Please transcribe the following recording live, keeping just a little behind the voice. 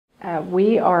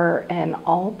We are an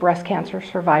all breast cancer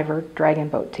survivor dragon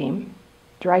boat team.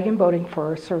 Dragon boating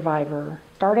for a survivor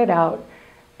started out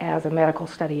as a medical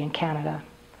study in Canada.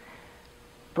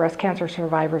 Breast cancer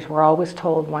survivors were always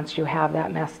told once you have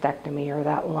that mastectomy or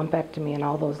that lumpectomy and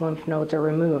all those lymph nodes are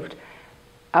removed,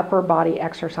 upper body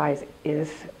exercise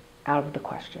is out of the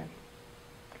question.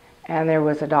 And there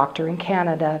was a doctor in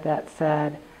Canada that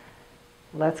said,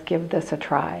 let's give this a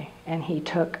try. And he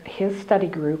took his study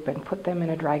group and put them in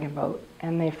a dragon boat.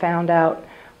 And they found out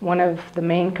one of the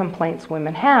main complaints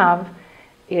women have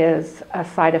is a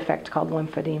side effect called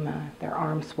lymphedema. Their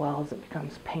arm swells, it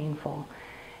becomes painful.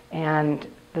 And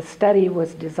the study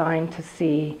was designed to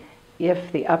see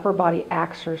if the upper body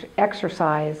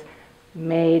exercise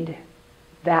made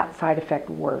that side effect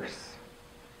worse.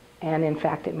 And in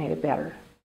fact, it made it better.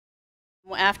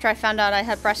 After I found out I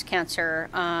had breast cancer,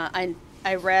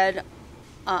 I read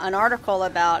an article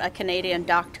about a Canadian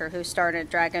doctor who started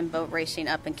dragon boat racing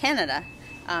up in Canada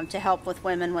to help with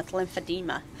women with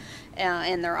lymphedema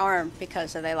in their arm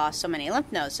because they lost so many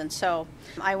lymph nodes. And so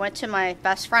I went to my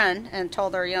best friend and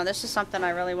told her, you know, this is something I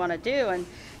really want to do. And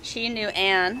she knew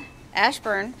Ann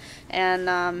Ashburn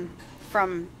and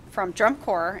from Drum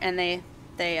Corps, and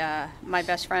my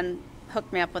best friend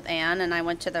hooked me up with Ann, and I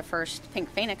went to the first Pink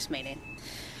Phoenix meeting.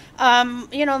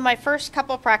 You know, my first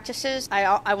couple of practices,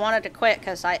 I wanted to quit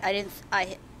because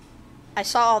I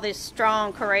saw all these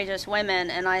strong, courageous women,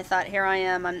 and I thought, here I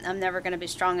am, I'm never going to be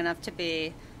strong enough to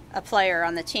be a player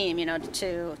on the team, you know,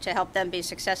 to help them be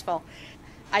successful.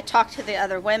 I talked to the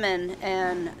other women,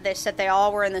 and they said they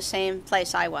all were in the same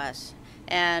place I was,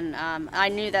 and I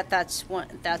knew that's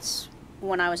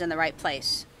when I was in the right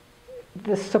place.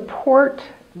 The support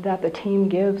that the team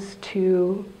gives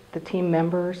to the team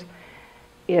members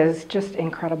is just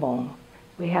incredible.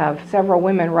 We have several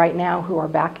women right now who are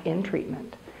back in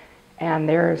treatment, and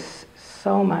there's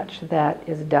so much that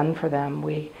is done for them.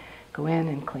 We go in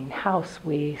and clean house,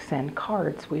 we send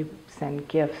cards, we send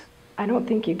gifts. I don't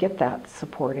think you get that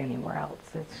support anywhere else.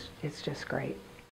 It's just great.